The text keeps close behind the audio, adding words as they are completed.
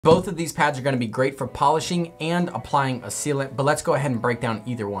Both of these pads are gonna be great for polishing and applying a sealant, but let's go ahead and break down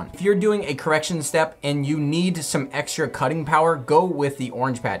either one. If you're doing a correction step and you need some extra cutting power, go with the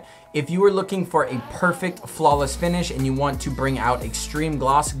orange pad. If you are looking for a perfect, flawless finish and you want to bring out extreme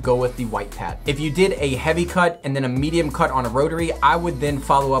gloss, go with the white pad. If you did a heavy cut and then a medium cut on a rotary, I would then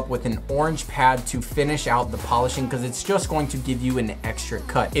follow up with an orange pad to finish out the polishing because it's just going to give you an extra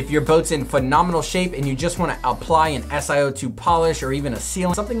cut. If your boat's in phenomenal shape and you just want to apply an SiO2 polish or even a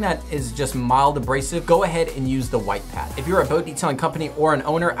sealant, something that is just mild abrasive, go ahead and use the white pad. If you're a boat detailing company or an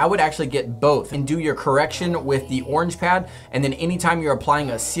owner, I would actually get both and do your correction with the orange pad, and then anytime you're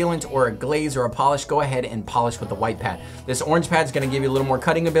applying a sealant or a glaze or a polish, go ahead and polish with the white pad. This orange pad is going to give you a little more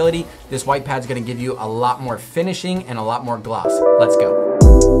cutting ability. This white pad is going to give you a lot more finishing and a lot more gloss. Let's go.